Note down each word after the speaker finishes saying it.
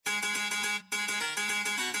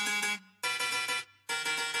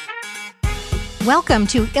Welcome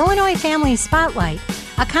to Illinois Family Spotlight,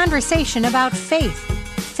 a conversation about faith,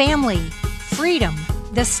 family, freedom,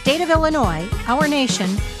 the state of Illinois, our nation,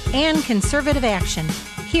 and conservative action.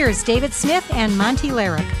 Here's David Smith and Monty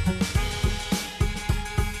Larrick.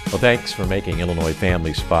 Well, thanks for making Illinois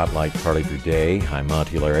Family Spotlight part of your day. I'm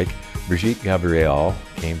Monty Larrick. Brigitte Gabriel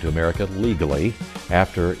came to America legally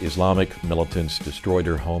after Islamic militants destroyed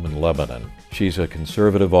her home in Lebanon. She's a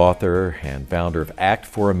conservative author and founder of Act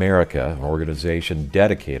for America, an organization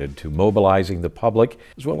dedicated to mobilizing the public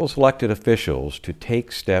as well as elected officials to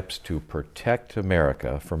take steps to protect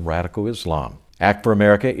America from radical Islam. Act for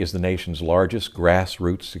America is the nation's largest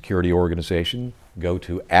grassroots security organization. Go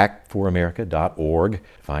to actforamerica.org to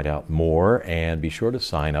find out more and be sure to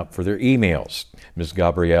sign up for their emails. Ms.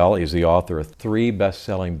 Gabriel is the author of 3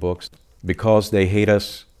 best-selling books, Because They Hate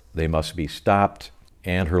Us, They Must Be Stopped,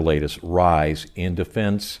 and her latest, Rise, in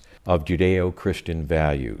Defense of Judeo-Christian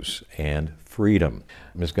Values and Freedom.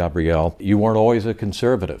 Ms. Gabriel, you weren't always a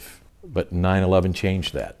conservative, but 9/11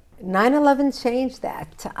 changed that. 9/11 changed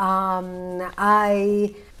that.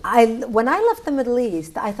 When I left the Middle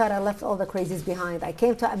East, I thought I left all the crazies behind. I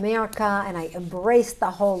came to America and I embraced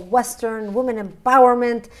the whole Western women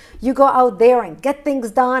empowerment. You go out there and get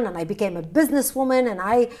things done. And I became a businesswoman, and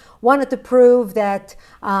I wanted to prove that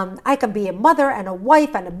I can be a mother and a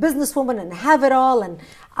wife and a businesswoman and have it all. And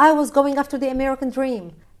I was going after the American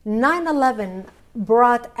dream. 9/11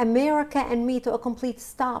 brought America and me to a complete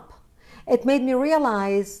stop. It made me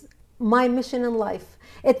realize my mission in life.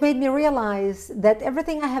 It made me realize that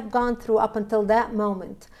everything I have gone through up until that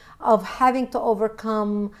moment of having to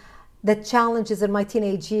overcome the challenges in my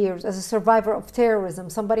teenage years as a survivor of terrorism,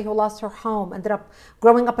 somebody who lost her home, ended up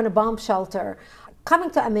growing up in a bomb shelter, coming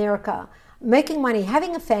to America, making money,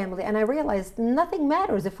 having a family, and I realized nothing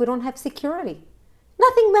matters if we don't have security.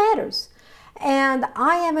 Nothing matters. And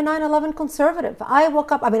I am a 9/11 conservative. I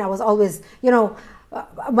woke up, I was always,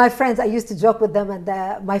 my friends, I used to joke with them, and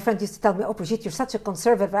my friend used to tell me, "Oh, Brigitte, you're such a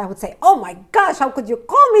conservative." I would say, "Oh my gosh, how could you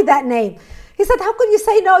call me that name?" He said, "How could you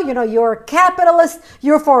say no? You're a capitalist,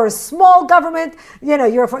 you're for a small government,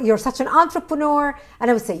 you're such an entrepreneur." And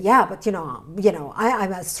I would say, "Yeah, but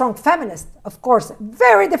I'm a strong feminist." Of course,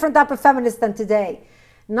 very different type of feminist than today.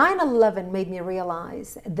 9/11 made me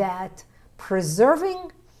realize that preserving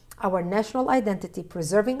our national identity,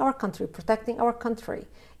 preserving our country, protecting our country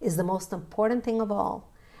is the most important thing of all.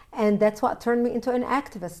 And that's what turned me into an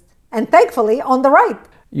activist. And thankfully, on the right.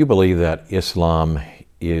 You believe that Islam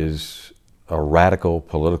is a radical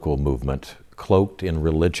political movement cloaked in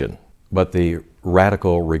religion, but the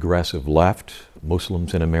radical regressive left,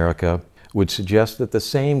 Muslims in America, would suggest that the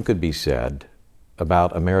same could be said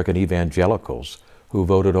about American evangelicals who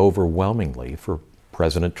voted overwhelmingly for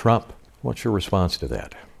President Trump. What's your response to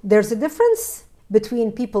that? There's a difference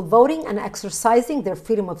between people voting and exercising their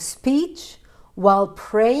freedom of speech while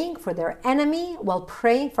praying for their enemy, while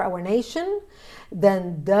praying for our nation,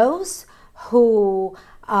 than those who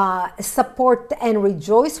support and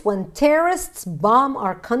rejoice when terrorists bomb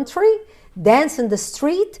our country, dance in the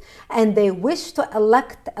street, and they wish to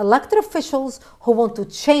elect elected officials who want to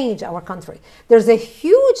change our country. There's a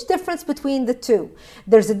huge difference between the two.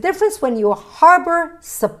 There's a difference when you harbor,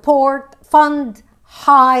 support, fund,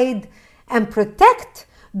 hide, and protect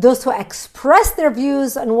those who express their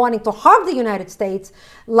views on wanting to harm the United States,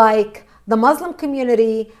 like the Muslim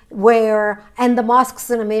community and the mosques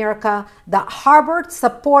in America that harbored,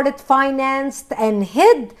 supported, financed, and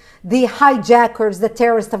hid the hijackers, the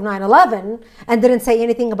terrorists of 9/11, and didn't say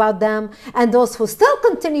anything about them, and those who still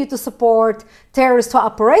continue to support terrorists who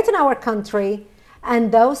operate in our country,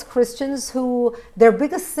 and those Christians who their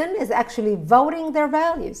biggest sin is actually voting their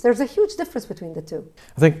values. There's a huge difference between the two.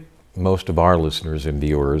 I think most of our listeners and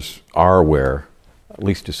viewers are aware, at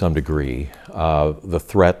least to some degree, the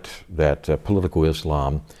threat that political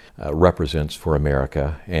Islam represents for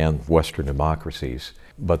America and Western democracies,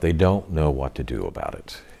 but they don't know what to do about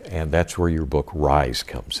it. And that's where your book, Rise,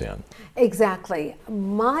 comes in. Exactly.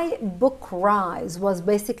 My book, Rise, was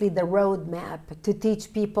basically the roadmap to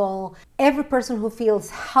teach people, every person who feels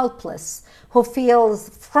helpless, who feels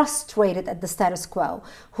frustrated at the status quo,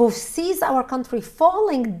 who sees our country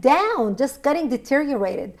falling down, just getting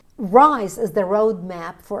deteriorated. Rise is the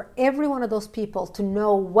roadmap for every one of those people to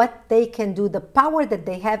know what they can do, the power that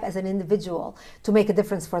they have as an individual to make a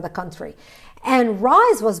difference for the country. And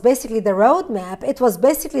RISE was basically the roadmap. It was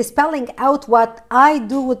basically spelling out what I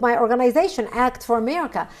do with my organization, Act for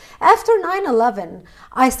America. After 9/11,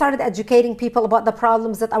 I started educating people about the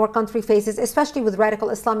problems that our country faces, especially with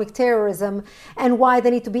radical Islamic terrorism, and why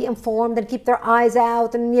they need to be informed and keep their eyes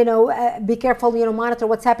out and, be careful, monitor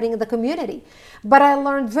what's happening in the community. But I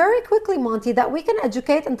learned very quickly, Monty, that we can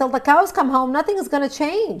educate until the cows come home. Nothing is going to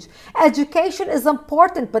change. Education is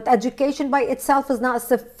important, but education by itself is not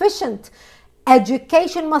sufficient.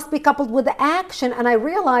 Education must be coupled with action, and I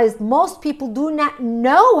realized most people do not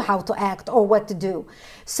know how to act or what to do.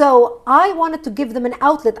 So I wanted to give them an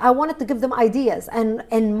outlet. I wanted to give them ideas. And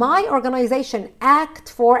in my organization,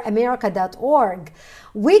 actforamerica.org,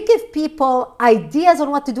 we give people ideas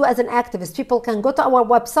on what to do as an activist. People can go to our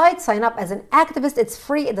website, sign up as an activist. It's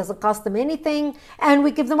free. It doesn't cost them anything. And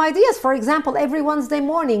we give them ideas. For example, every Wednesday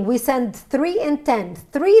morning, we send 3 in 10.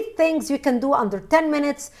 3 things you can do under 10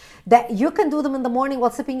 minutes that you can do them in the morning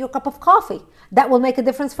while sipping your cup of coffee. That will make a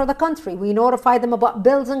difference for the country. We notify them about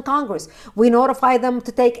bills in Congress. We notify them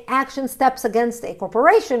to take action steps against a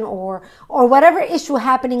corporation or whatever issue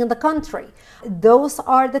happening in the country. Those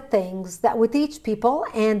are the things that we teach people,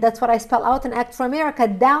 and that's what I spell out in Act for America,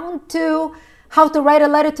 down to how to write a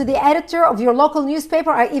letter to the editor of your local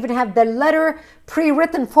newspaper. I even have the letter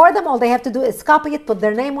pre-written for them. All they have to do is copy it, put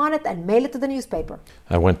their name on it, and mail it to the newspaper.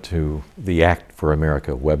 I went to the Act for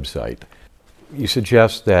America website. You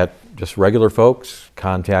suggest that just regular folks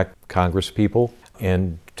contact Congress people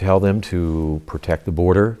and tell them to protect the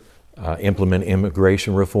border, implement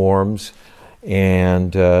immigration reforms,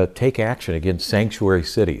 and take action against sanctuary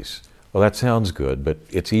cities. Well, that sounds good, but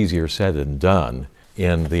it's easier said than done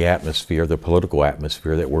in the atmosphere, the political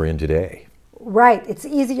atmosphere that we're in today. Right. It's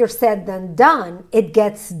easier said than done. It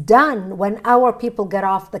gets done when our people get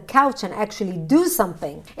off the couch and actually do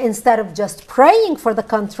something instead of just praying for the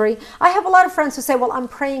country. I have a lot of friends who say, well, I'm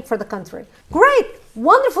praying for the country. Great.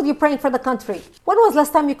 Wonderful, you're praying for the country. When was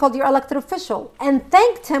last time you called your elected official and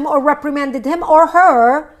thanked him or reprimanded him or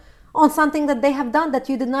her on something that they have done that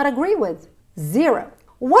you did not agree with? 0.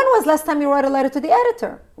 When was last time you wrote a letter to the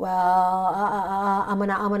editor? Well,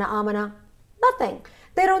 amana. Nothing.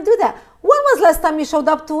 They don't do that. When was last time you showed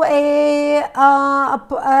up to a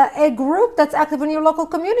group that's active in your local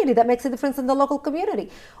community that makes a difference in the local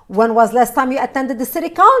community? When was last time you attended the city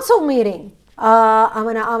council meeting?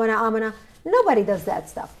 Amana. Nobody does that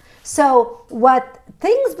stuff. So what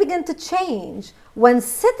things begin to change when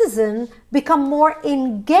citizens become more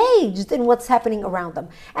engaged in what's happening around them.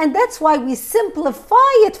 And that's why we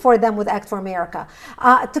simplify it for them with Act for America.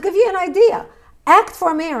 To give you an idea, Act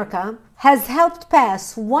for America has helped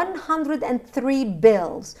pass 103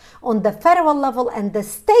 bills on the federal level and the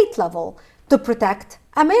state level to protect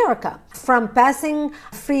America. From passing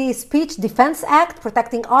Free Speech Defense Act,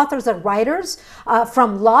 protecting authors and writers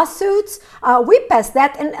from lawsuits, we passed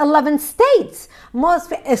that in 11 states.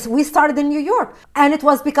 We started in New York, and it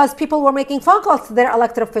was because people were making phone calls to their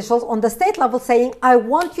elected officials on the state level saying, I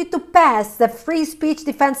want you to pass the Free Speech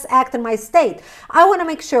Defense Act in my state. I want to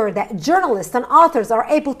make sure that journalists and authors are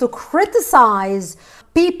able to criticize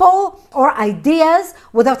people or ideas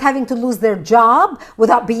without having to lose their job,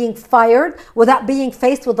 without being fired, without being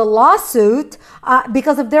faced with a lawsuit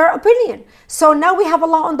because of their opinion. So now we have a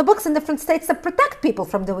law on the books in different states that protect people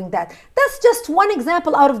from doing that. That's just one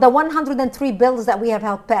example out of the 103 bills that we have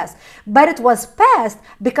helped pass. But it was passed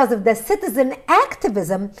because of the citizen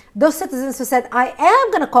activism, those citizens who said, I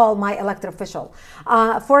am going to call my elected official.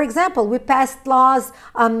 For example, we passed laws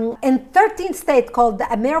in 13 states called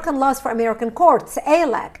the American Laws for American Courts,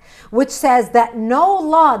 ALAC, which says that no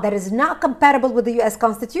law that is not compatible with the U.S.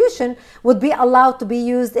 Constitution would be allowed to be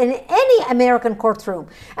used in any American courtroom.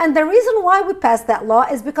 And the reason why we passed that law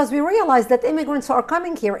is because we realized that immigrants who are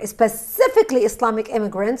coming here, specifically Islamic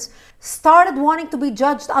immigrants, started wanting to be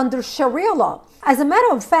judged under Sharia law. As a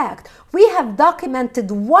matter of fact, we have documented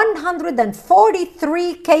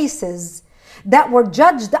 143 cases that were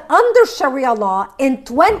judged under Sharia law in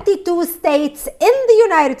 22 states in the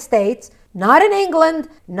United States, not in England,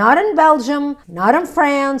 not in Belgium, not in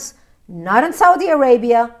France, not in Saudi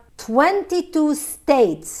Arabia, 22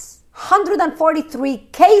 states, 143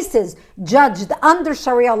 cases judged under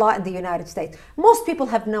Sharia law in the United States. Most people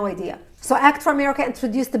have no idea. So Act for America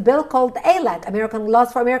introduced a bill called ALAC, American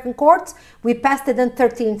Laws for American Courts. We passed it in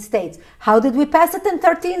 13 states. How did we pass it in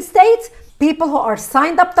 13 states? People who are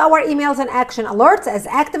signed up to our emails and action alerts as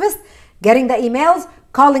activists, getting the emails,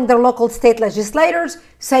 calling their local state legislators,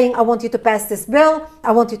 saying, I want you to pass this bill,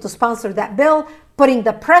 I want you to sponsor that bill, putting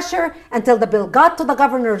the pressure until the bill got to the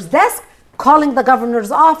governor's desk, calling the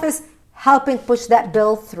governor's office, helping push that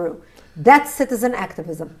bill through. That's citizen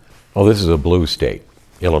activism. Oh, this is a blue state,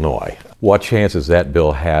 Illinois. What chance does that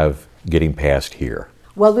bill have getting passed here?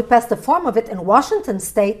 Well, we passed a form of it in Washington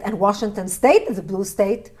State, and Washington State is a blue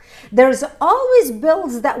state. There's always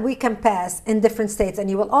bills that we can pass in different states, and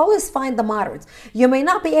you will always find the moderates. You may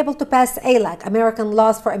not be able to pass ALAC, American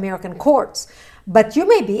Laws for American Courts, but you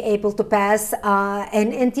may be able to pass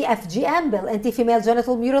an anti-FGM bill, anti-female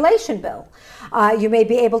genital mutilation bill. You may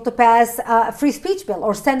be able to pass a free speech bill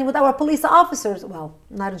or standing with our police officers. Well,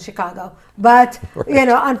 not in Chicago, but right.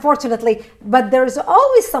 Unfortunately, but there's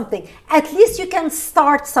always something. At least you can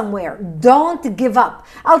start somewhere. Don't give up.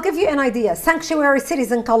 I'll give you an idea. Sanctuary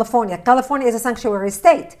cities in California. California is a sanctuary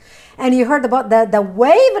state. And you heard about the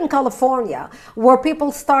wave in California where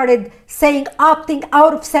people started saying opting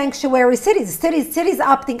out of sanctuary cities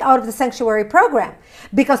opting out of the sanctuary program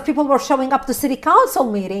because people were showing up to city council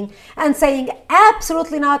meeting and saying,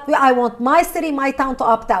 absolutely not, I want my city, my town to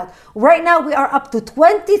opt out. Right now we are up to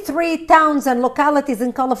 23 towns and localities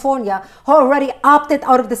in California who already opted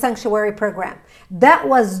out of the sanctuary program. That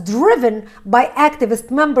was driven by activist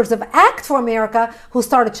members of Act for America who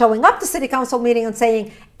started showing up to city council meeting and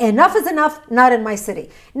saying, enough is enough, not in my city.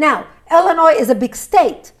 Now, Illinois is a big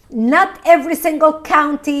state. Not every single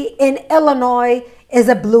county in Illinois is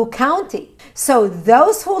a blue county. So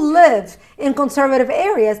those who live in conservative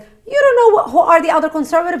areas, you don't know who are the other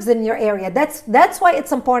conservatives in your area. That's why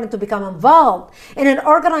it's important to become involved in an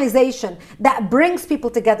organization that brings people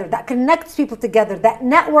together, that connects people together, that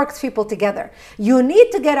networks people together. You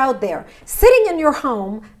need to get out there, sitting in your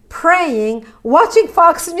home, praying, watching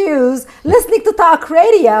Fox News, listening to talk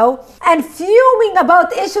radio, and fuming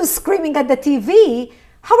about issues, screaming at the TV.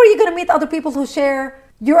 How are you going to meet other people who share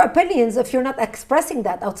your opinions if you're not expressing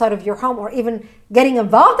that outside of your home or even getting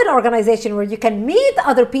involved in an organization where you can meet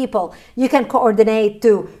other people? You can coordinate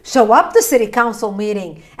to show up to city council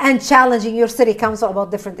meeting and challenging your city council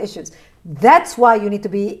about different issues. That's why you need to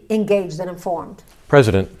be engaged and informed.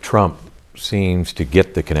 President Trump seems to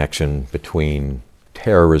get the connection between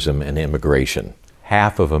terrorism and immigration.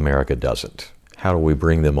 Half of America doesn't. How do we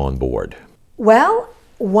bring them on board? Well,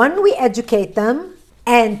 one, we educate them.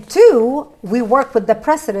 And two, we work with the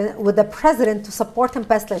president to support and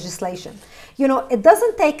pass legislation. It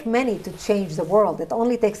doesn't take many to change the world. It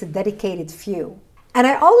only takes a dedicated few. And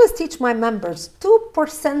I always teach my members,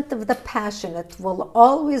 2% of the passionate will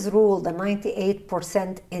always rule the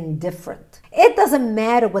 98% indifferent. It doesn't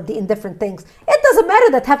matter what the indifferent thinks. It doesn't matter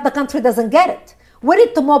that half the country doesn't get it. We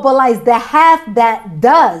need to mobilize the half that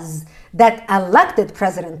does, that elected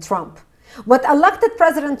President Trump. What elected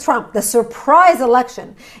President Trump, the surprise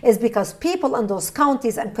election, is because people in those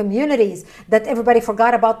counties and communities that everybody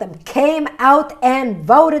forgot about them came out and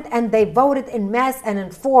voted, and they voted in mass and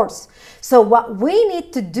in force. So what we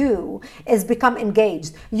need to do is become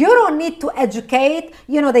engaged. You don't need to educate.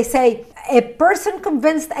 They say a person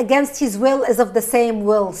convinced against his will is of the same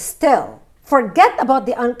will still. Forget about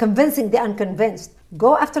convincing the unconvinced.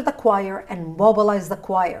 Go after the choir and mobilize the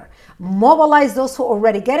choir. Mobilize those who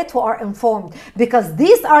already get it, who are informed, because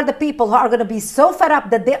these are the people who are going to be so fed up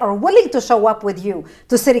that they are willing to show up with you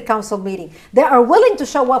to city council meeting. They are willing to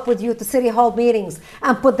show up with you to city hall meetings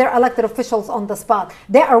and put their elected officials on the spot.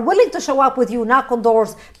 They are willing to show up with you, knock on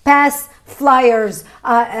doors, pass flyers,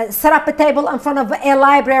 set up a table in front of a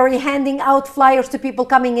library, handing out flyers to people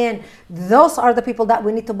coming in. Those are the people that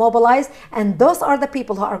we need to mobilize, and those are the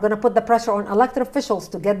people who are going to put the pressure on elected officials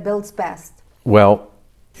to get bills passed. Well,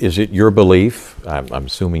 is it your belief, I'm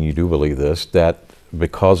assuming you do believe this, that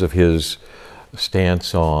because of his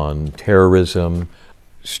stance on terrorism,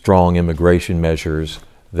 strong immigration measures,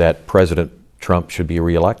 that President Trump should be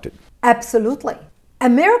reelected? Absolutely.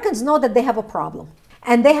 Americans know that they have a problem.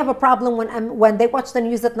 And they have a problem when they watch the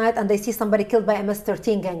news at night and they see somebody killed by a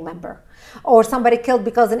MS-13 gang member, or somebody killed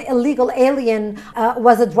because an illegal alien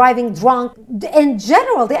was driving drunk. In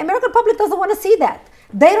general, the American public doesn't want to see that.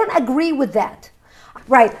 They don't agree with that.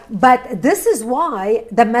 Right, but this is why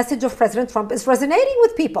the message of President Trump is resonating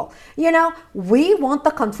with people. We want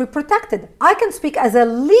the country protected. I can speak as a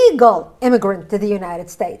legal immigrant to the United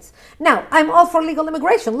States. Now, I'm all for legal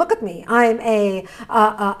immigration. Look at me. I'm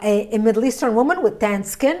a Middle Eastern woman with tan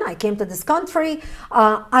skin. I came to this country.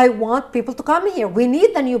 I want people to come here. We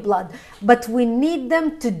need the new blood, but we need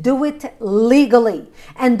them to do it legally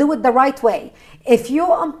and do it the right way. If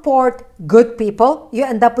you import good people, you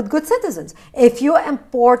end up with good citizens. If you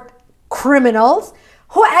import criminals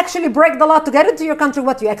who actually break the law to get into your country,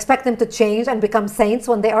 what, you expect them to change and become saints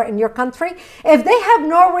when they are in your country? If they have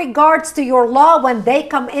no regards to your law when they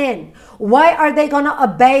come in, why are they going to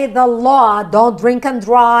obey the law? Don't drink and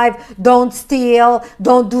drive, don't steal,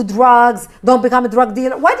 don't do drugs, don't become a drug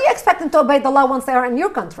dealer. Why do you expect them to obey the law once they are in your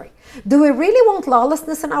country? Do we really want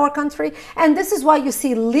lawlessness in our country? And this is why you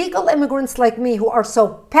see legal immigrants like me who are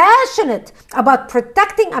so passionate about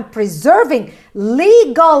protecting and preserving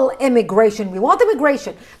legal immigration. We want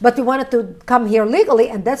immigration, but we want it to come here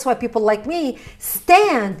legally. And that's why people like me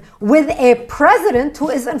stand with a president who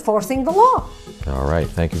is enforcing the law. All right,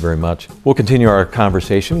 thank you very much. We'll continue our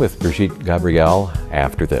conversation with Brigitte Gabriel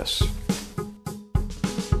after this.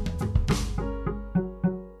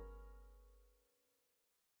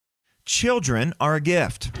 Children are a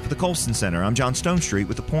gift. For the Colson Center, I'm John Stonestreet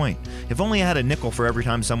with The Point. If only I had a nickel for every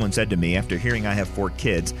time someone said to me after hearing I have 4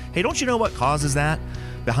 kids, hey, don't you know what causes that?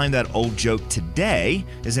 Behind that old joke today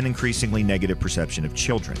is an increasingly negative perception of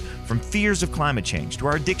children. From fears of climate change to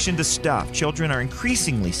our addiction to stuff, children are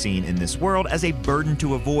increasingly seen in this world as a burden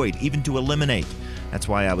to avoid, even to eliminate. That's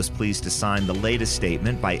why I was pleased to sign the latest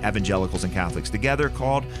statement by evangelicals and Catholics together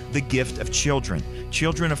called The Gift of Children.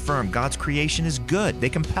 Children affirm God's creation is good. They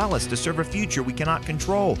compel us to serve a future we cannot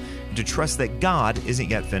control and to trust that God isn't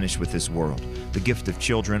yet finished with this world. The Gift of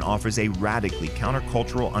Children offers a radically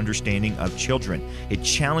countercultural understanding of children. It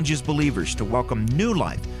challenges believers to welcome new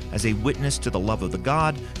life as a witness to the love of the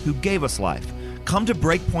God who gave us life. Come to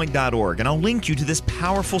Breakpoint.org and I'll link you to this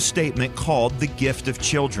powerful statement called The Gift of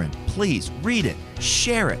Children. Please read it,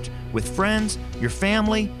 share it with friends, your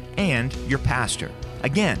family, and your pastor.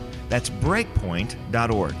 Again, that's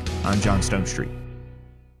Breakpoint.org. I'm John Stonestreet.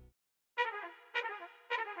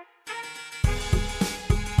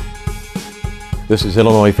 This is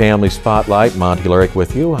Illinois Family Spotlight. Monty Larrick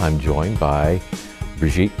with you. I'm joined by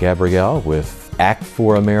Brigitte Gabriel with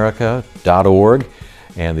actforamerica.org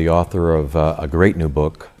and the author of a great new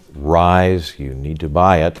book, Rise. You need to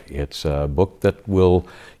buy it. It's a book that will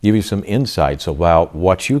give you some insights about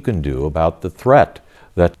what you can do about the threat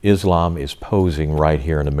that Islam is posing right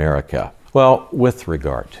here in America. Well, with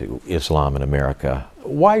regard to Islam in America,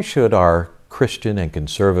 why should our Christian and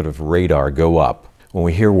conservative radar go up when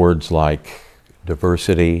we hear words like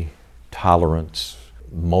diversity, tolerance,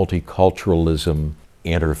 multiculturalism,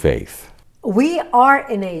 interfaith? We are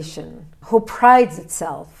a nation who prides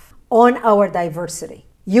itself on our diversity.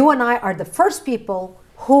 You and I are the first people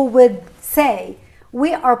who would say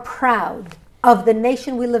we are proud of the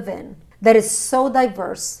nation we live in that is so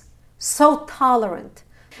diverse, so tolerant.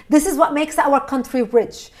 This is what makes our country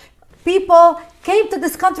rich. People came to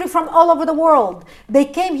this country from all over the world. They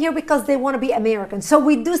came here because they want to be American. So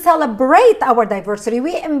we do celebrate our diversity.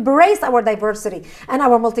 We embrace our diversity and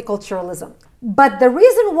our multiculturalism. But the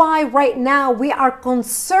reason why right now we are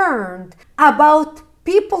concerned about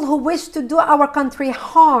people who wish to do our country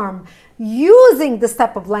harm using this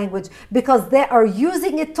type of language, because they are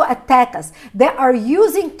using it to attack us. They are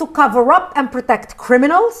using to cover up and protect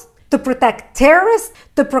criminals, to protect terrorists,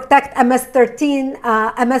 to protect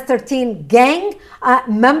MS-13 gang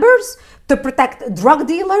members, to protect drug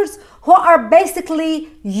dealers who are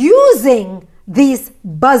basically using these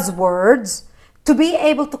buzzwords to be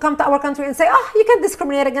able to come to our country and say, oh, you can't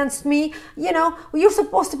discriminate against me. You know, you're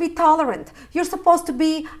supposed to be tolerant. You're supposed to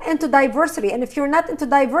be into diversity. And if you're not into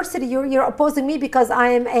diversity, you're opposing me because I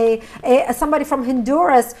am somebody from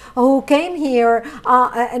Honduras who came here.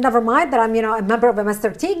 And never mind that I'm, a member of a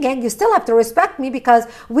MS-13 gang. You still have to respect me because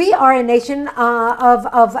we are a nation of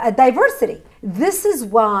diversity. This is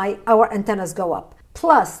why our antennas go up.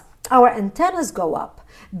 Plus, our antennas go up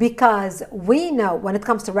because we know when it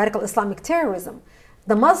comes to radical Islamic terrorism,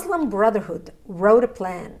 the Muslim Brotherhood wrote a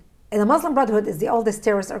plan. And the Muslim Brotherhood is the oldest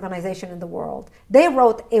terrorist organization in the world. They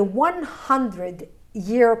wrote a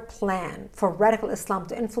 100-year plan for radical Islam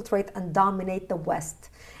to infiltrate and dominate the West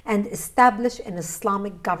and establish an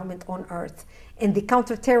Islamic government on earth. In the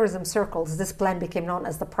counterterrorism circles, this plan became known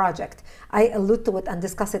as the Project. I allude to it and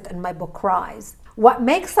discuss it in my book, Rise. What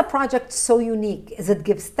makes the project so unique is it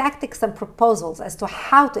gives tactics and proposals as to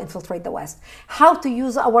how to infiltrate the West, how to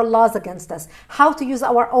use our laws against us, how to use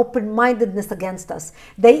our open-mindedness against us.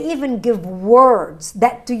 They even give words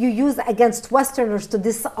that you use against Westerners to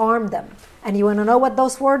disarm them. And you want to know what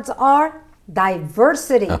those words are?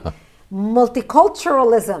 Diversity,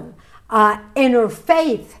 multiculturalism,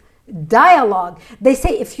 interfaith, dialogue. They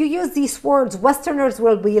say if you use these words, Westerners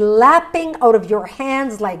will be lapping out of your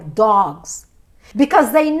hands like dogs.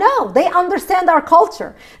 Because they know, they understand our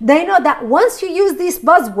culture. They know that once you use these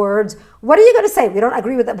buzzwords, what are you going to say? We don't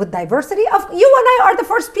agree with diversity? You and I are the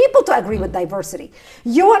first people to agree with diversity.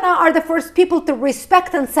 You and I are the first people to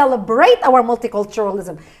respect and celebrate our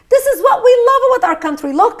multiculturalism. This is what we love about our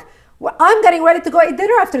country. Look, I'm getting ready to go eat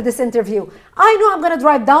dinner after this interview. I know I'm going to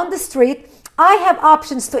drive down the street. I have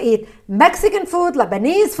options to eat Mexican food,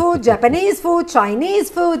 Lebanese food, Japanese food, Chinese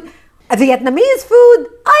food, Vietnamese food.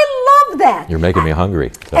 I love that. You're making me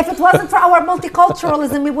hungry. So. If it wasn't for our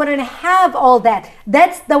multiculturalism, we wouldn't have all that.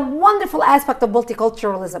 That's the wonderful aspect of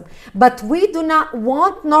multiculturalism. But we do not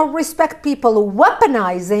want nor respect people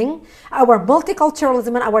weaponizing our multiculturalism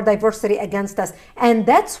and our diversity against us. And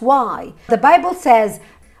that's why the Bible says,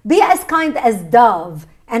 be as kind as dove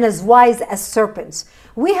and as wise as serpents.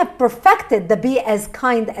 We have perfected the be as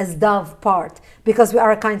kind as dove part because we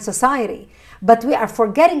are a kind society. But we are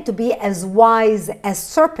forgetting to be as wise as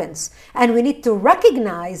serpents. And we need to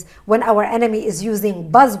recognize when our enemy is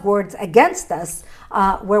using buzzwords against us,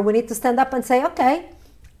 where we need to stand up and say, okay,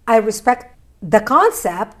 I respect the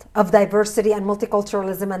concept of diversity and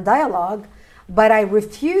multiculturalism and dialogue, but I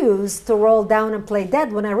refuse to roll down and play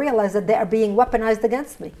dead when I realize that they are being weaponized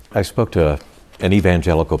against me. I spoke to an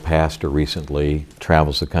evangelical pastor recently,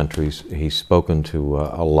 travels the countries. He's spoken to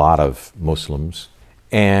a lot of Muslims,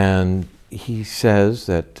 and he says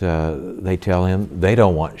that they tell him they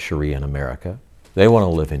don't want Sharia in America. They want to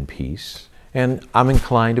live in peace. And I'm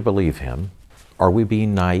inclined to believe him. Are we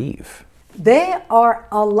being naive? There are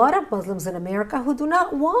a lot of Muslims in America who do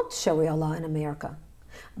not want Sharia law in America.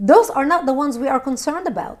 Those are not the ones we are concerned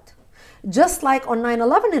about. Just like on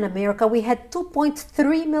 9/11 in America, we had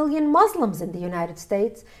 2.3 million Muslims in the United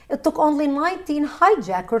States. It took only 19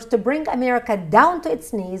 hijackers to bring America down to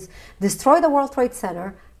its knees, destroy the World Trade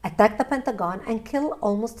Center, attack the Pentagon, and kill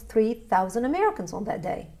almost 3,000 Americans on that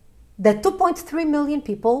day. The 2.3 million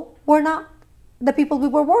people were not the people we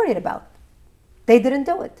were worried about. They didn't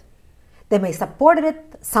do it. They may have supported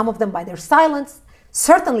it, some of them by their silence.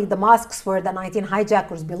 Certainly the mosques where the 19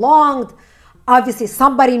 hijackers belonged. Obviously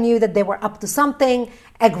somebody knew that they were up to something,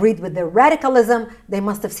 agreed with their radicalism. They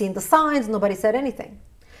must have seen the signs. Nobody said anything.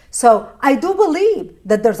 So I do believe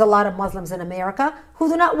that there's a lot of Muslims in America who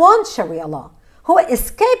do not want Sharia law, who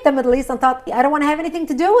escaped the Middle East and thought, I don't want to have anything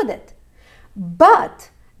to do with it. But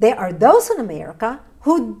there are those in America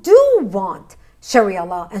who do want Sharia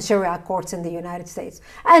law and Sharia courts in the United States.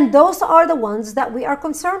 And those are the ones that we are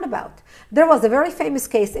concerned about. There was a very famous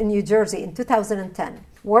case in New Jersey in 2010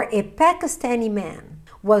 where a Pakistani man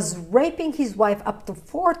was raping his wife up to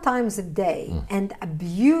 4 times a day and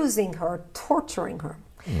abusing her, torturing her.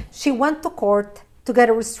 She went to court to get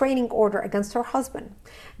a restraining order against her husband.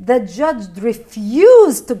 The judge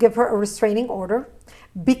refused to give her a restraining order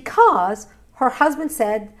because her husband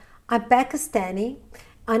said, I'm Pakistani,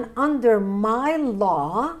 and under my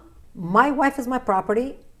law, my wife is my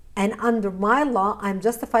property, and under my law, I'm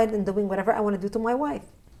justified in doing whatever I want to do to my wife.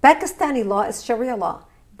 Pakistani law is Sharia law.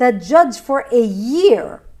 The judge for a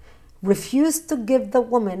year refused to give the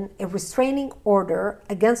woman a restraining order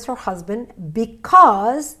against her husband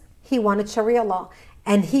because he wanted Sharia law,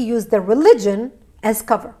 and he used the religion as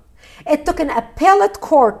cover. It took an appellate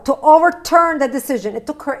court to overturn the decision. It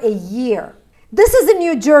took her a year. This is in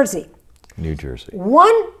New Jersey. New Jersey.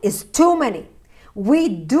 One is too many. We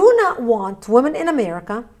do not want women in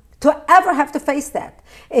America to ever have to face that.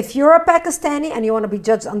 If you're a Pakistani and you want to be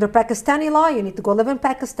judged under Pakistani law, you need to go live in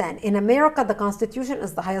Pakistan. In America, the Constitution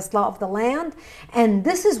is the highest law of the land, and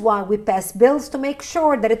this is why we pass bills to make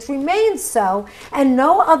sure that it remains so, and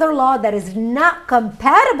no other law that is not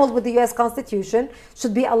compatible with the U.S. Constitution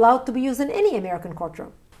should be allowed to be used in any American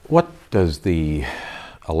courtroom. What does the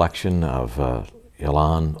election of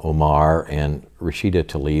Ilhan Omar and Rashida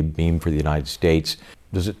Tlaib mean for the United States?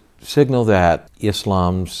 Does it signal that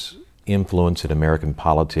Islam's influence in American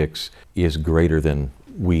politics is greater than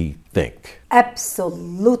we think?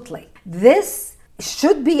 Absolutely. This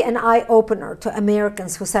should be an eye-opener to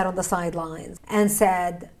Americans who sat on the sidelines and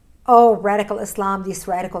said, oh, radical Islam, these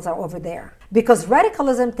radicals are over there. Because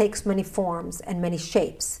radicalism takes many forms and many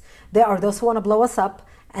shapes. There are those who want to blow us up,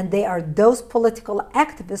 and they are those political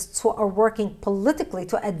activists who are working politically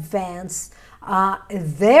to advance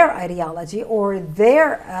their ideology or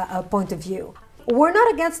their point of view. We're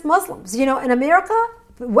not against Muslims. You know, in America,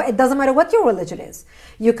 it doesn't matter what your religion is.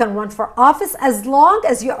 You can run for office as long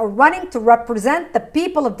as you are running to represent the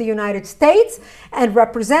people of the United States and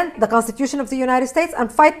represent the Constitution of the United States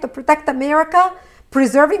and fight to protect America,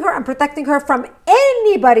 preserving her and protecting her from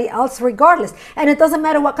anybody else regardless. And it doesn't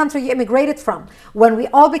matter what country you immigrated from. When we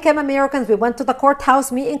all became Americans, we went to the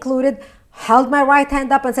courthouse, me included. held my right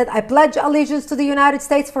hand up and said, I pledge allegiance to the United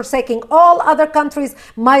States, forsaking all other countries.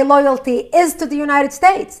 My loyalty is to the United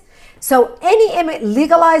States. So any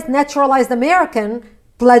legalized, naturalized American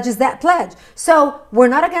pledges that pledge. So we're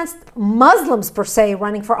not against Muslims per se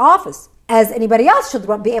running for office, as anybody else should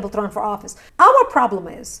be able to run for office. Our problem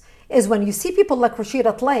is when you see people like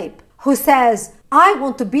Rashida Tlaib, who says, I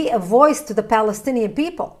want to be a voice to the Palestinian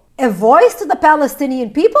people. A voice to the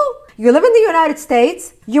Palestinian people? You live in the United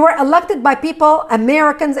States. You were elected by people,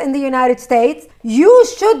 Americans in the United States.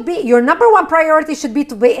 Your number one priority should be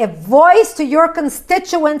to be a voice to your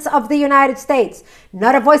constituents of the United States,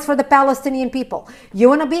 not a voice for the Palestinian people. You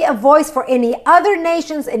want to be a voice for any other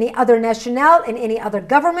nations, any other nationality, and any other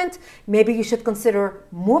government. Maybe you should consider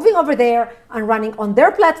moving over there and running on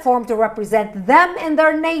their platform to represent them and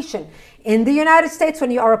their nation. In the United States,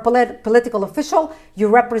 when you are a political official, you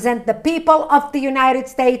represent the people of the United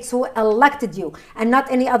States who elected you and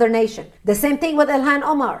not any other nation. The same thing with Ilhan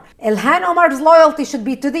Omar. Ilhan Omar's loyalty should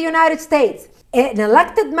be to the United States. An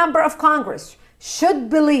elected member of Congress should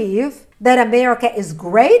believe that America is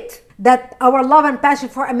great, that our love and passion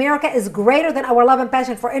for America is greater than our love and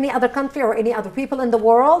passion for any other country or any other people in the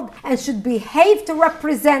world, and should behave to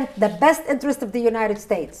represent the best interest of the United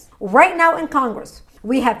States. Right now in Congress,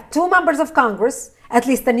 we have 2 members of Congress, at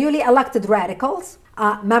least the newly elected radicals,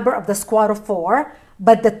 member of the Squad of 4,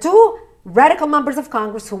 but the 2 radical members of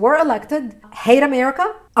Congress who were elected hate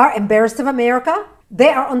America, are embarrassed of America. They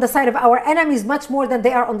are on the side of our enemies much more than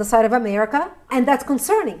they are on the side of America, and that's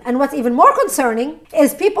concerning. And what's even more concerning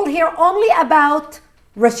is people hear only about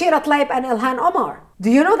Rashida Tlaib and Ilhan Omar. Do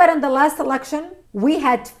you know that in the last election, we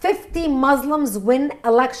had 50 Muslims win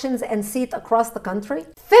elections and seats across the country?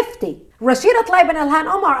 50. Rashida Tlaib and Ilhan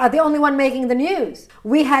Omar are the only one making the news.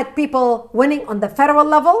 We had people winning on the federal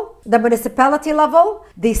level, the municipality level,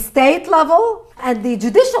 the state level, and the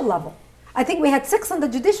judicial level. I think we had 6 on the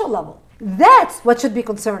judicial level. That's what should be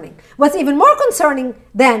concerning. What's even more concerning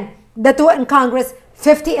than the 2 in Congress,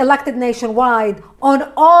 50 elected nationwide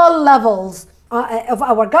on all levels of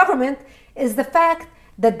our government, is the fact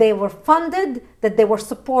that they were funded, that they were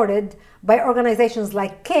supported by organizations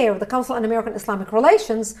like CAIR, the Council on American Islamic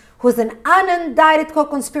Relations, who's an unindicted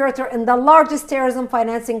co-conspirator in the largest terrorism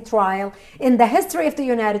financing trial in the history of the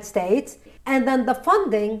United States, and then the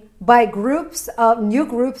funding by new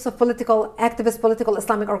groups of political activist, political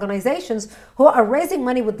Islamic organizations who are raising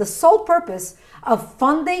money with the sole purpose of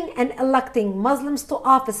funding and electing Muslims to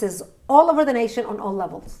offices all over the nation on all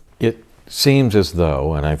levels. It seems as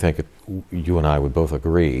though, and I think you and I would both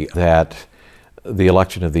agree, that the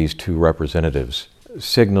election of these 2 representatives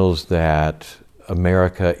signals that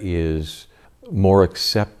America is more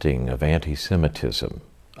accepting of anti-Semitism,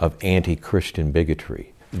 of anti-Christian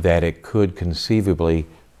bigotry, that it could conceivably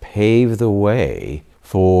pave the way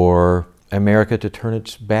for America to turn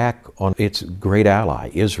its back on its great ally,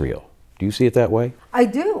 Israel. Do you see it that way? I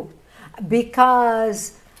do,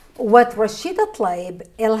 because what Rashida Tlaib,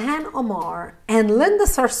 Ilhan Omar, and Linda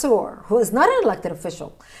Sarsour, who is not an elected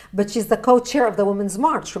official, but she's the co-chair of the Women's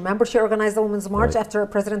March. Remember, she organized the Women's March after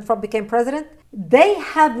President Trump became president? They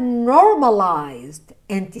have normalized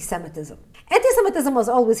anti-Semitism. Anti-Semitism was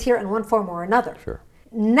always here in one form or another. Sure.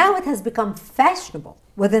 Now it has become fashionable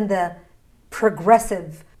within the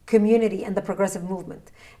progressive community and the progressive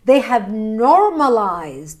movement. They have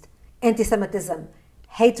normalized anti-Semitism,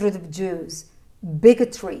 hatred of Jews,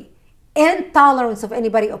 bigotry, intolerance of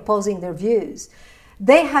anybody opposing their views.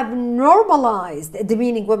 They have normalized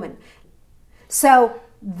demeaning women. So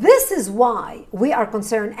this is why we are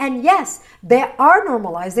concerned. And yes, they are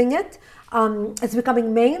normalizing it. It's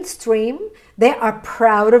becoming mainstream. They are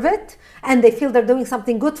proud of it, and they feel they're doing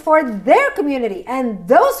something good for their community and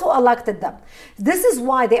those who elected them. This is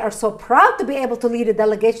why they are so proud to be able to lead a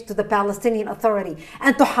delegation to the Palestinian Authority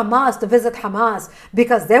and to Hamas, to visit Hamas,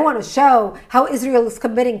 because they want to show how Israel is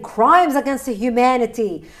committing crimes against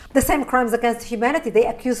humanity. The same crimes against humanity they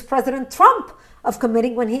accuse President Trump of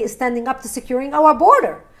committing when he is standing up to securing our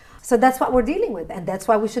border. So that's what we're dealing with, and that's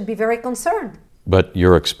why we should be very concerned. But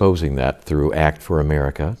you're exposing that through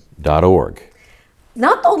actforamerica.org.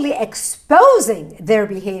 Not only exposing their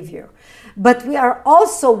behavior, but we are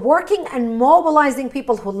also working and mobilizing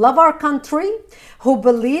people who love our country, who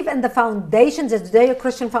believe in the foundation, the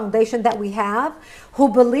Judeo-Christian foundation that we have, who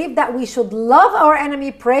believe that we should love our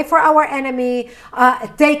enemy, pray for our enemy,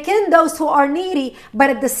 take in those who are needy, but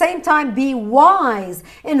at the same time be wise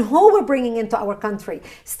in who we're bringing into our country,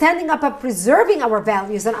 standing up and preserving our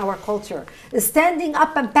values and our culture, standing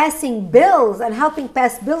up and passing bills and helping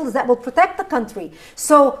pass bills that will protect the country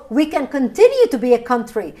so we can continue to be a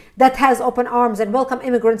country that has open arms and welcome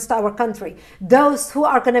immigrants to our country. Those who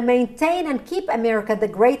are going to maintain and keep America the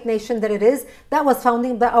great nation that it is, that was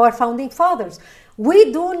founding by our founding fathers.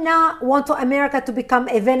 We do not want America to become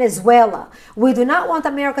a Venezuela. We do not want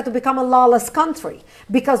America to become a lawless country,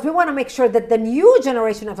 because we want to make sure that the new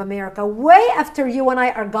generation of America, way after you and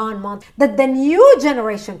I are gone, Mont, that the new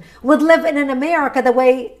generation would live in an America the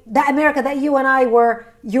way the America that you and I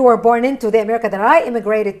you were born into, the America that I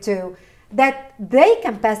immigrated to, that they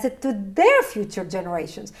can pass it to their future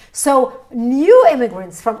generations. So new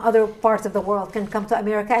immigrants from other parts of the world can come to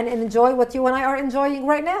America and enjoy what you and I are enjoying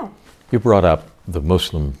right now. You brought up the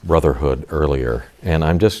Muslim Brotherhood earlier, and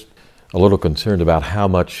I'm just a little concerned about how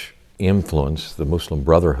much influence the Muslim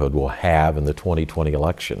Brotherhood will have in the 2020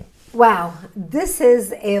 election. Wow, this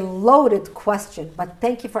is a loaded question, but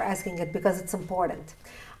thank you for asking it because it's important.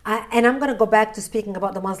 And I'm going to go back to speaking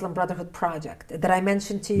about the Muslim Brotherhood Project that I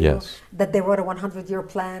mentioned to you, Yes. that they wrote a 100-year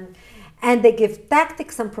plan. And they give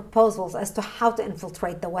tactics and proposals as to how to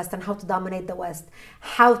infiltrate the West and how to dominate the West,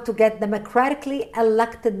 how to get democratically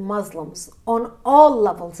elected Muslims on all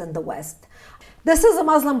levels in the West. This is a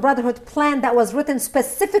Muslim Brotherhood plan that was written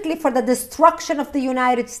specifically for the destruction of the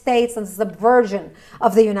United States and subversion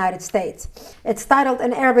of the United States. It's titled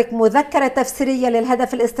in Arabic مذكرة تفسيرية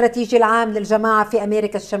للهدف الاستراتيجي العام للجماعة في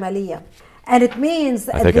أمريكا الشمالية. And it means...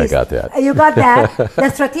 I think I got that. You got that. The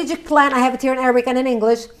strategic plan, I have it here in Arabic and in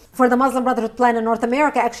English, for the Muslim Brotherhood plan in North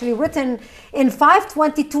America, actually written in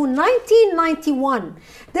 5/22/1991.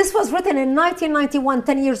 This was written in 1991,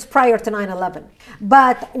 10 years prior to 9/11.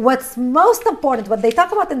 But what's most important, what they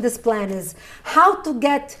talk about in this plan is how to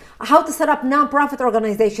set up non-profit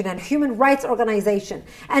organization and human rights organization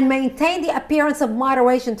and maintain the appearance of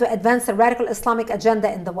moderation to advance the radical Islamic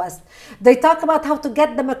agenda in the West. They talk about how to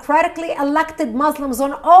get democratically elected Muslims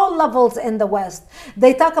on all levels in the West.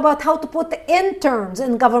 They talk about how to put interns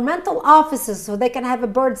in governmental offices so they can have a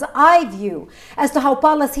bird's eye view as to how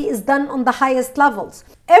policy is done on the highest levels.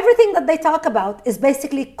 Everything that they talk about is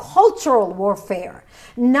basically cultural warfare,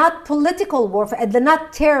 not political warfare,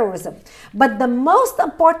 not terrorism. But the most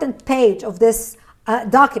important page of this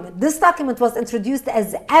document was introduced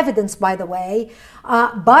as evidence, by the way,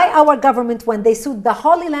 by our government when they sued the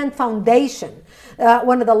Holy Land Foundation,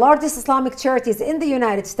 one of the largest Islamic charities in the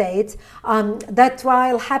United States. That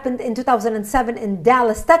trial happened in 2007 in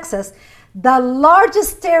Dallas, Texas. The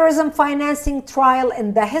largest terrorism financing trial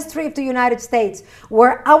in the history of the United States,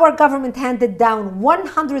 where our government handed down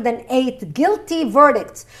 108 guilty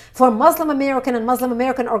verdicts for Muslim American and Muslim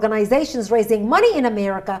American organizations raising money in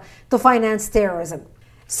America to finance terrorism.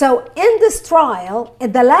 So in this trial,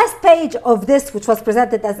 in the last page of this, which was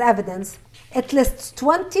presented as evidence, it lists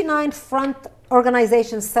 29 front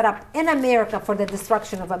organizations set up in America for the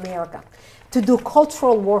destruction of America to do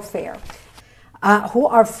cultural warfare. Who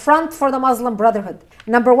are front for the Muslim Brotherhood.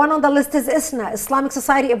 Number one on the list is ISNA, Islamic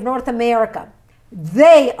Society of North America.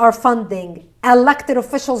 They are funding elected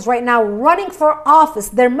officials right now running for office.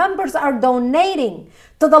 Their members are donating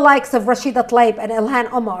to the likes of Rashida Tlaib and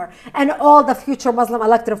Ilhan Omar and all the future Muslim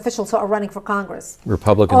elected officials who are running for Congress.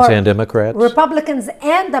 Republicans and Democrats? Republicans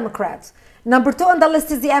and Democrats. Number two on the list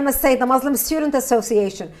is the MSA, the Muslim Student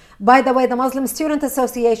Association. By the way, the Muslim Student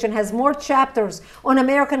Association has more chapters on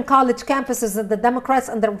American college campuses than the Democrats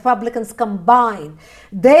and the Republicans combined.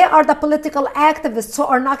 They are the political activists who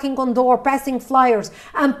are knocking on doors, passing flyers,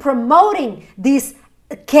 and promoting these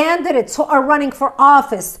candidates who are running for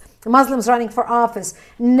office. Muslims running for office.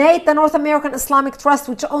 NATE, the North American Islamic Trust,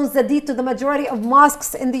 which owns the deed to the majority of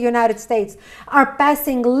mosques in the United States, are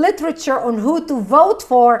passing literature on who to vote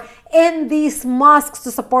for in these mosques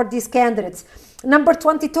to support these candidates. Number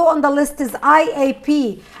 22 on the list is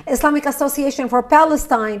IAP, Islamic Association for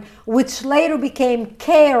Palestine, which later became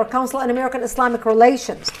CAIR, Council on American Islamic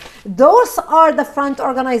Relations. Those are the front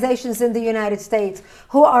organizations in the United States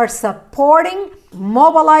who are supporting,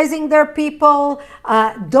 mobilizing their people,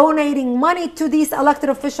 donating money to these elected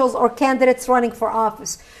officials or candidates running for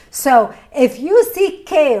office. So if you see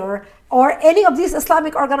CAIR or any of these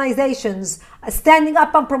Islamic organizations standing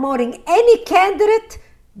up and promoting any candidate,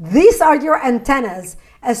 these are your antennas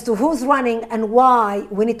as to who's running and why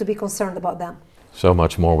we need to be concerned about them. So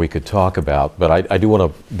much more we could talk about, but I do want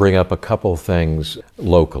to bring up a couple things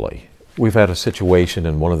locally. We've had a situation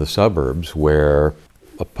in one of the suburbs where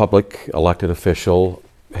a public elected official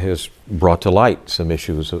has brought to light some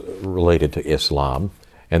issues related to Islam,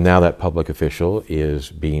 and now that public official is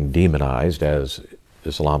being demonized as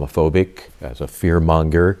Islamophobic, as a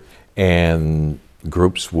fearmonger, and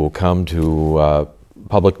groups will come to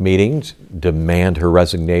public meetings, demand her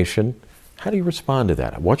resignation. How do you respond to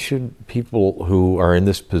that? What should people who are in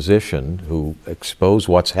this position, who expose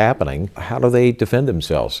what's happening, how do they defend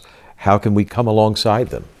themselves? How can we come alongside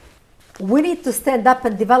them? We need to stand up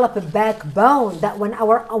and develop a backbone that when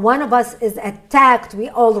one of us is attacked, we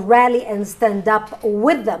all rally and stand up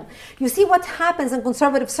with them. You see what happens in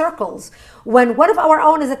conservative circles. When one of our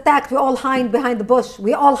own is attacked, we all hide behind the bush.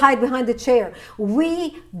 We all hide behind the chair.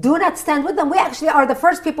 We do not stand with them. We actually are the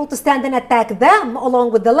first people to stand and attack them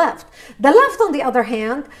along with the left. The left, on the other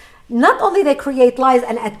hand, not only they create lies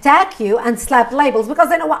and attack you and slap labels, because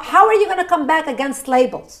they know what, how are you going to come back against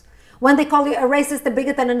labels? When they call you a racist, a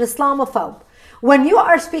bigot, and an Islamophobe. When you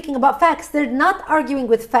are speaking about facts, they're not arguing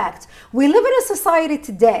with facts. We live in a society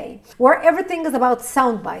today where everything is about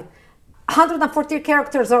soundbite. 140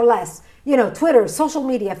 characters or less. You know, Twitter, social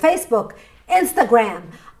media, Facebook, Instagram.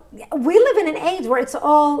 We live in an age where it's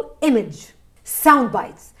all image, sound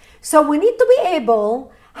bites. So we need to be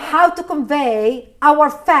able how to convey our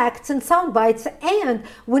facts and sound bites, and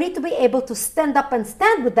we need to be able to stand up and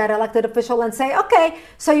stand with that elected official and say, okay,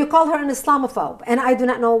 so you call her an Islamophobe, and I do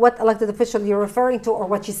not know what elected official you're referring to or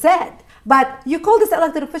what she said, but you call this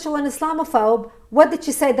elected official an Islamophobe. What did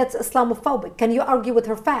she say that's Islamophobic? Can you argue with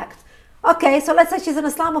her facts? Okay, so let's say she's an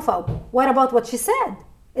Islamophobe. What about what she said?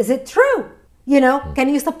 Is it true? You know, can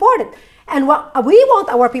you support it? And what we want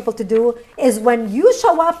our people to do is when you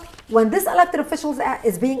show up, when this elected official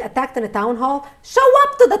is being attacked in a town hall, show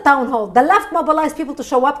up to the town hall. The left mobilized people to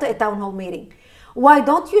show up to a town hall meeting. Why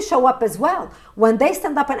don't you show up as well? When they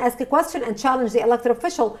stand up and ask a question and challenge the elected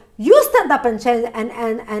official, you stand up and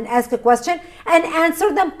ask a question and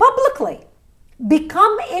answer them publicly.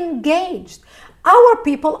 Become engaged. Our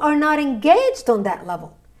people are not engaged on that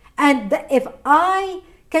level. And if I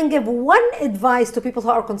can give one advice to people who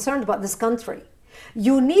are concerned about this country,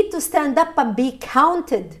 you need to stand up and be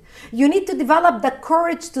counted. You need to develop the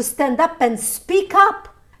courage to stand up and speak up.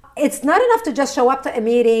 It's not enough to just show up to a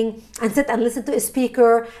meeting and sit and listen to a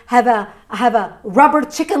speaker, have a rubber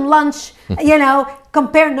chicken lunch, you know,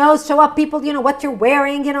 compare notes, show up people, you know, what you're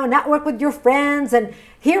wearing, you know, network with your friends and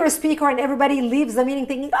hear a speaker and everybody leaves the meeting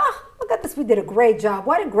thinking, oh, look at this, we did a great job.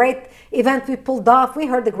 What a great event we pulled off. We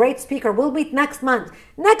heard a great speaker. We'll meet next month.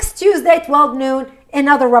 Next Tuesday, 12 noon,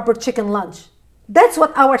 another rubber chicken lunch. That's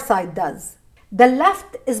what our side does. The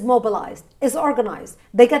left is mobilized, is organized.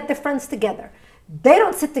 They get their friends together. They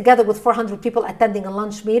don't sit together with 400 people attending a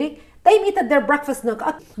lunch meeting. They meet at their breakfast nook.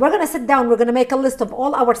 We're going to sit down. We're going to make a list of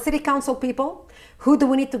all our city council people. Who do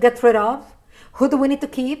we need to get rid of? Who do we need to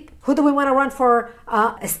keep? Who do we want to run for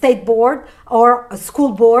a state board or a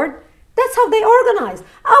school board? That's how they organize.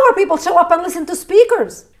 Our people show up and listen to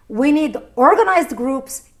speakers. We need organized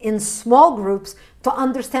groups in small groups to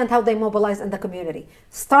understand how they mobilize in the community.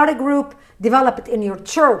 Start a group, develop it in your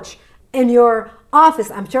church, in your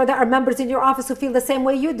office. I'm sure there are members in your office who feel the same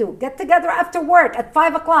way you do. Get together after work at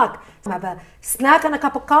 5 o'clock. Have a snack and a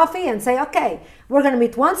cup of coffee and say, okay, we're going to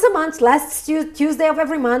meet once a month, last Tuesday of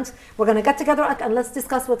every month. We're going to get together and let's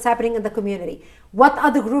discuss what's happening in the community. What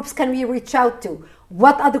other groups can we reach out to?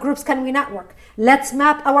 What other groups can we network? Let's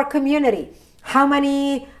map our community. How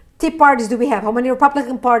many Tea parties do we have? How many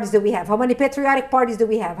Republican parties do we have? How many patriotic parties do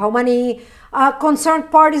we have? How many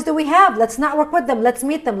concerned parties do we have? Let's network with them. Let's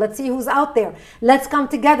meet them. Let's see who's out there. Let's come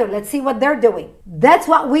together. Let's see what they're doing. That's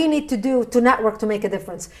what we need to do to network to make a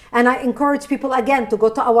difference. And I encourage people again to go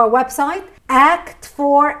to our website,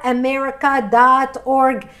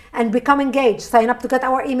 actforamerica.org, and become engaged. Sign up to get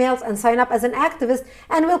our emails and sign up as an activist,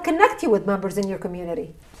 and we'll connect you with members in your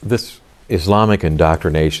community. This Islamic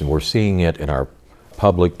indoctrination, we're seeing it in our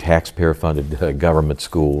public taxpayer-funded government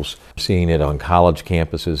schools, seeing it on college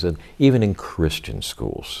campuses, and even in Christian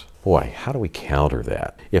schools. Boy, how do we counter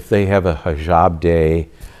that? If they have a hijab day,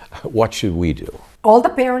 what should we do? All the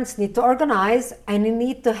parents need to organize and you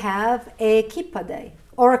need to have a kippah day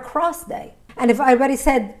or a cross day. And if I already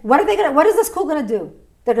said, what is the school going to do?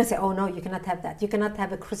 They're going to say, oh no, you cannot have that. You cannot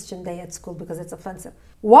have a Christian day at school because it's offensive.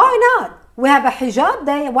 Why not? We have a hijab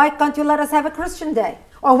day. Why can't you let us have a Christian day?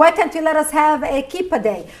 Or why can't you let us have a kippah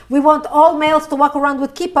day? We want all males to walk around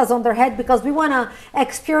with kippahs on their head because we want to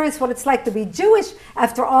experience what it's like to be Jewish.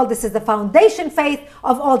 After all, this is the foundation faith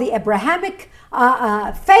of all the Abrahamic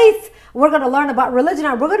faith. We're going to learn about religion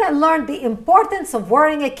and we're going to learn the importance of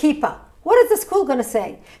wearing a kippah. What is the school going to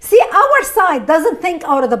say? See, our side doesn't think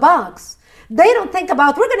out of the box. They don't think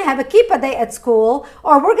about, we're going to have a kippah day at school,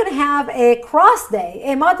 or we're going to have a cross day,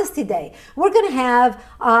 a modesty day. We're going to have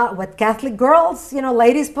what Catholic girls,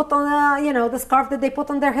 ladies put on, the scarf that they put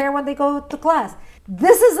on their hair when they go to class.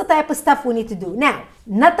 This is the type of stuff we need to do. Now,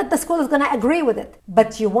 not that the school is going to agree with it,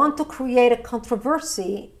 but you want to create a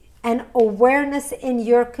controversy and awareness in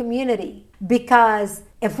your community. Because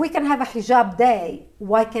if we can have a hijab day,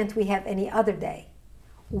 why can't we have any other day?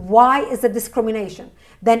 Why is the discrimination?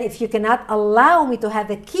 Then if you cannot allow me to have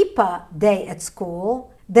a kippah day at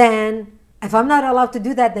school, then if I'm not allowed to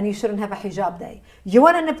do that, then you shouldn't have a hijab day. You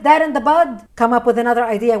want to nip that in the bud? Come up with another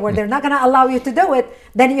idea where they're not going to allow you to do it.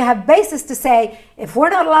 Then you have basis to say, if we're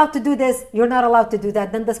not allowed to do this, you're not allowed to do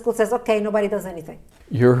that. Then the school says, okay, nobody does anything.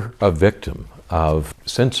 You're a victim of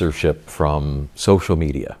censorship from social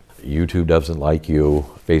media. YouTube doesn't like you,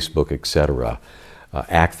 Facebook, etc.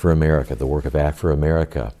 Act for America, the work of Act for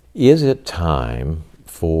America. Is it time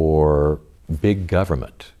for big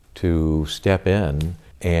government to step in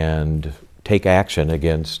and take action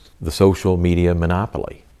against the social media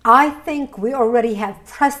monopoly? I think we already have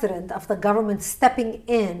precedent of the government stepping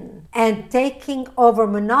in and taking over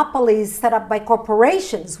monopolies set up by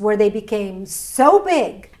corporations where they became so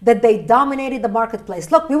big that they dominated the marketplace.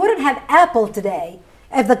 Look, we wouldn't have Apple today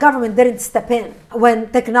if the government didn't step in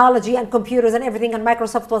when technology and computers and everything and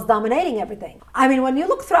Microsoft was dominating everything. I mean, when you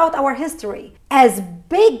look throughout our history, as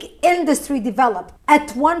big industry developed,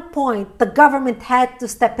 at one point the government had to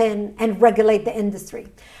step in and regulate the industry.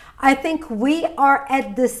 I think we are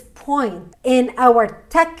at this point in our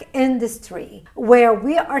tech industry where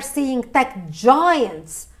we are seeing tech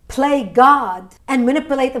giants play God and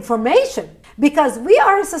manipulate information. Because we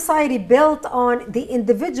are a society built on the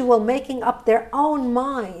individual making up their own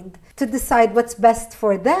mind to decide what's best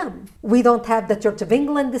for them. We don't have the Church of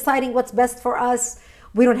England deciding what's best for us.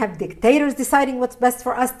 We don't have dictators deciding what's best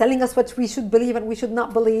for us, telling us what we should believe and we should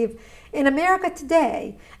not believe. In America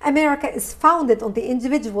today, America is founded on the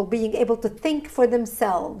individual being able to think for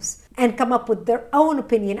themselves and come up with their own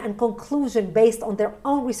opinion and conclusion based on their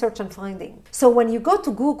own research and finding. So when you go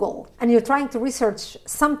to Google and you're trying to research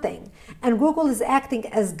something and Google is acting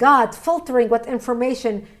as God, filtering what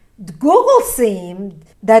information Google deems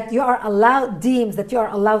that you are allowed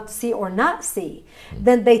to see or not see,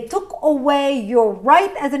 then they took away your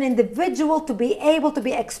right as an individual to be able to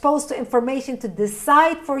be exposed to information, to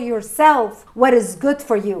decide for yourself what is good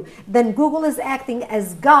for you. Then Google is acting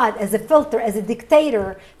as God, as a filter, as a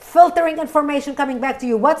dictator, filtering information coming back to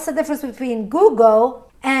you. What's the difference between Google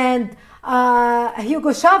and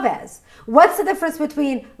Hugo Chavez? What's the difference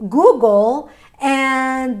between Google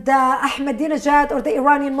and Ahmadinejad or the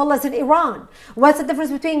Iranian mullahs in Iran? What's the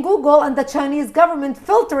difference between Google and the Chinese government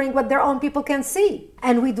filtering what their own people can see?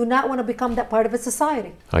 And we do not want to become that part of a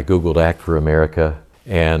society. I Googled Act for America,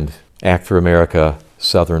 and Act for America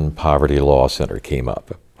Southern Poverty Law Center came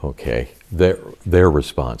up. Okay, their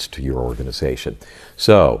response to your organization.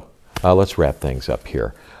 So let's wrap things up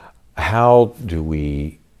here. How do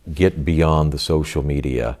we get beyond the social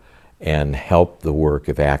media and help the work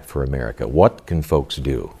of Act for America? What can folks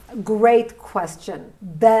do? Great question.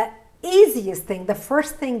 The easiest thing, the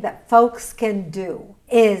first thing that folks can do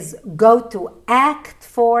is go to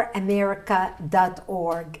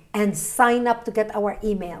actforamerica.org and sign up to get our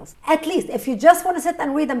emails. At least if you just want to sit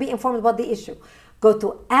and read and be informed about the issue, go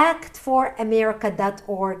to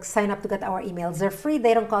actforamerica.org, sign up to get our emails. They're free,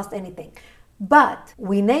 they don't cost anything. But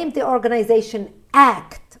we named the organization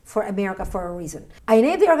Act for America for a reason. I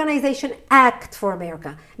named the organization Act for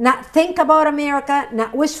America. Not think about America,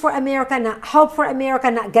 not wish for America, not hope for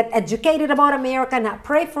America, not get educated about America, not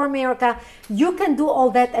pray for America. You can do all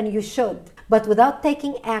that and you should. But without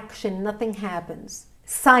taking action, nothing happens.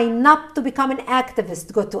 Sign up to become an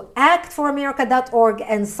activist. Go to actforamerica.org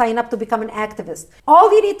and sign up to become an activist.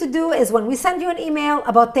 All you need to do is when we send you an email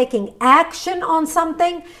about taking action on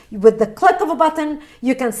something, with the click of a button,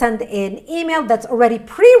 you can send an email that's already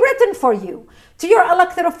pre-written for you to your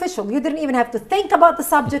elected official. You didn't even have to think about the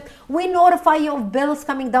subject. We notify you of bills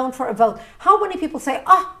coming down for a vote. How many people say,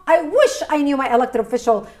 I wish I knew my elected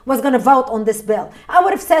official was going to vote on this bill. I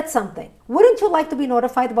would have said something. Wouldn't you like to be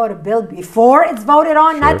notified about a bill before it's voted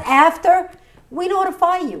on, Sure. not after? We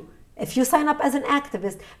notify you if you sign up as an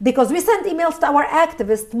activist, because we send emails to our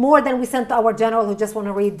activists more than we send to our general who just want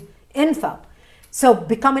to read info. So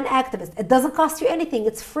become an activist. It doesn't cost you anything.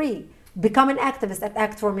 It's free. Become an activist at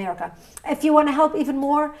Act for America. If you want to help even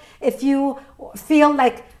more, if you feel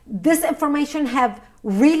like this information have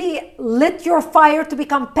really lit your fire to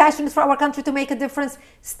become passionate for our country to make a difference,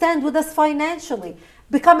 stand with us financially.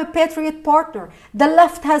 Become a Patriot partner. The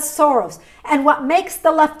left has Soros. And what makes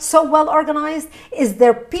the left so well organized is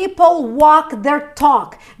their people walk their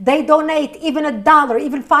talk. They donate even $1,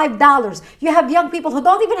 even $5. You have young people who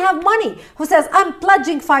don't even have money, who says, I'm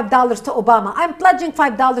pledging $5 to Obama. I'm pledging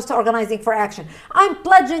 $5 to Organizing for Action. I'm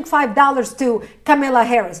pledging $5 to Kamala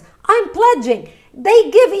Harris. I'm pledging.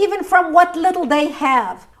 They give even from what little they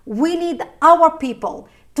have. We need our people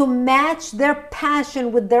to match their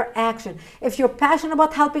passion with their action. If you're passionate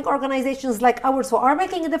about helping organizations like ours who are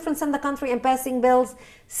making a difference in the country and passing bills,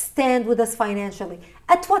 stand with us financially.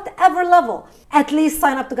 At whatever level, at least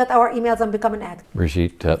sign up to get our emails and become an actor.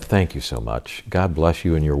 Brigitte, thank you so much. God bless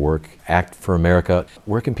you and your work. Act for America.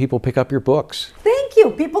 Where can people pick up your books? Thank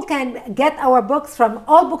you. People can get our books from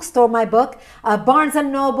all bookstore, my book, Barnes &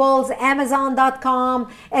 Nobles, Amazon.com,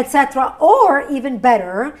 etc. Or even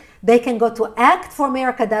better, they can go to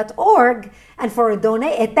actforamerica.org, and for a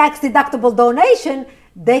tax-deductible donation,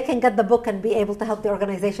 they can get the book and be able to help the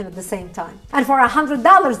organization at the same time. And for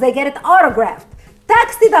 $100, they get it autographed,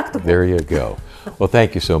 tax-deductible. There you go. Well,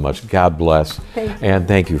 thank you so much. God bless. Thank you. And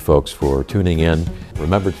thank you, folks, for tuning in.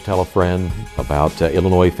 Remember to tell a friend about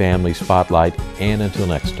Illinois Family Spotlight. And until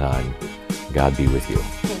next time, God be with you.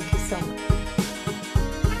 Thank you so much.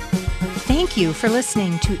 Thank you for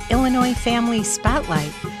listening to Illinois Family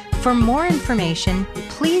Spotlight. For more information,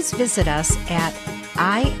 please visit us at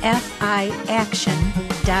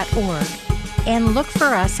ifiaction.org and look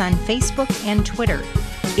for us on Facebook and Twitter.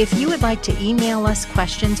 If you would like to email us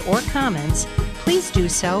questions or comments, please do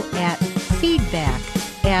so at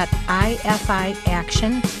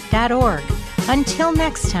feedback@ifiaction.org. Until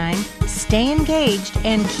next time, stay engaged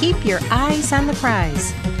and keep your eyes on the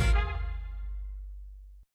prize.